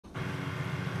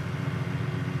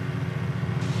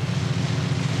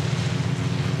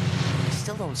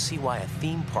don't see why a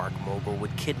theme park mogul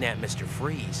would kidnap Mr.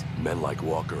 Freeze. Men like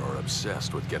Walker are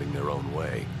obsessed with getting their own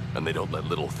way, and they don't let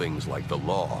little things like the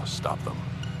law stop them.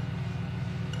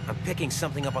 I'm picking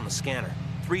something up on the scanner.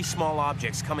 3 small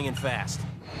objects coming in fast.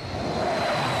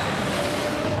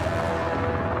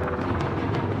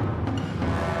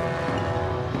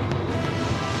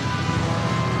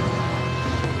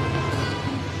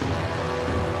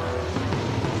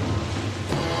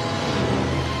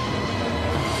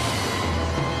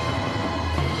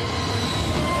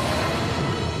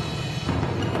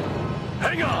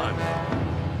 Hang on!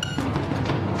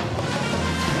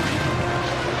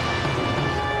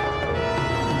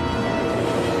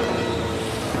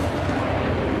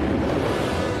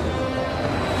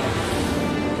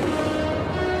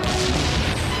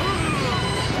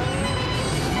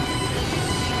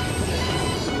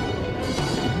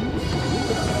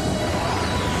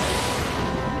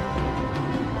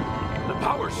 The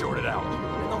power's shorted out.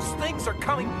 And those things are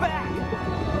coming back!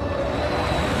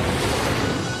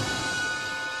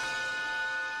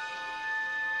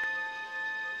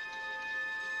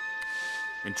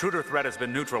 Intruder threat has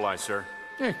been neutralized, sir.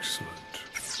 Excellent.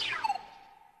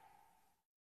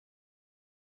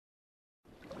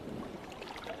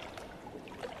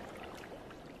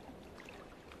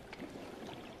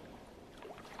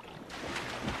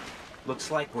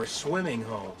 Looks like we're swimming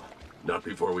home. Not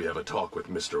before we have a talk with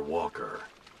Mr. Walker.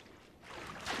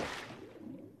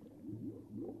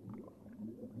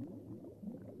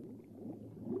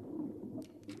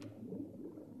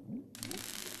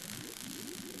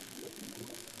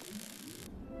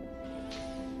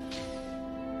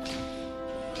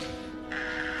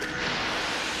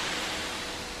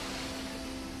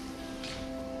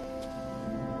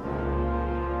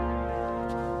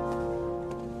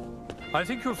 I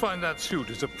think you'll find that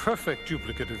suit is a perfect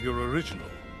duplicate of your original.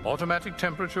 Automatic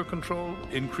temperature control,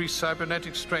 increased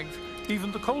cybernetic strength,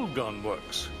 even the cold gun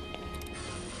works.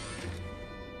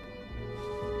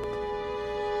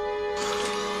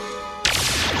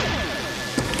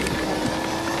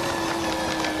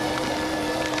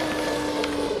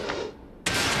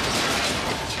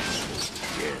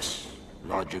 Yes.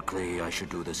 Logically, I should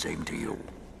do the same to you.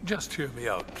 Just hear me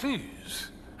out,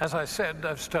 please. As I said,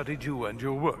 I've studied you and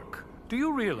your work. Do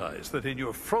you realize that in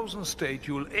your frozen state,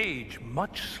 you'll age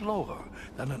much slower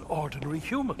than an ordinary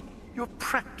human? You're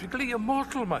practically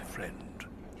immortal, my friend.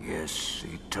 Yes,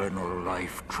 eternal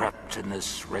life trapped in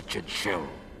this wretched shell.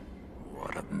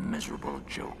 What a miserable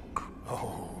joke.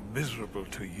 Oh, miserable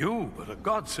to you, but a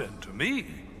godsend to me.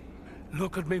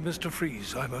 Look at me, Mr.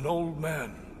 Freeze. I'm an old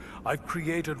man. I've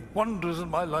created wonders in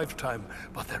my lifetime,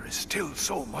 but there is still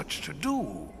so much to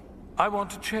do. I want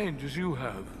to change as you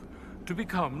have. To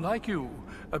become, like you,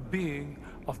 a being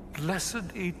of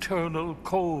blessed eternal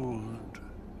cold.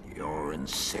 You're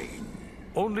insane.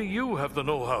 Only you have the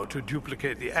know-how to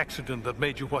duplicate the accident that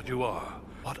made you what you are.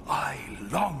 What I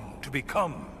long to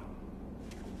become.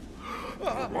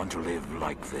 You want to live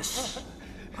like this,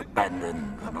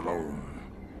 abandoned and alone.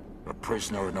 A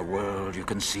prisoner in a world you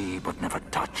can see but never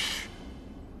touch.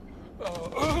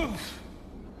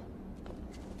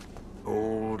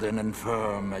 Old and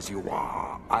infirm as you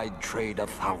are, I'd trade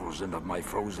 1,000 of my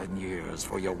frozen years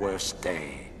for your worst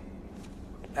day.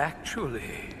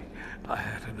 Actually, I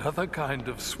had another kind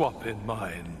of swap in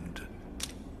mind.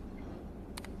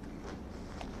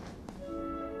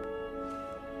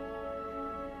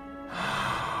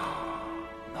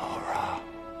 Nora.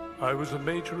 I was a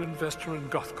major investor in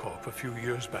Gothcorp a few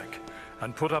years back,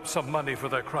 and put up some money for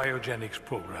their cryogenics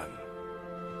program.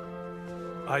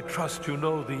 I trust you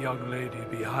know the young lady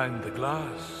behind the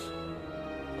glass.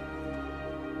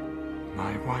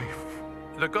 My wife.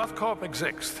 The Gothcorp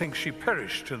execs think she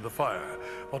perished in the fire,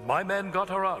 but my men got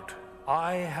her out.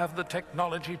 I have the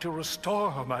technology to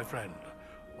restore her, my friend.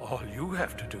 All you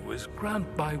have to do is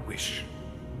grant my wish.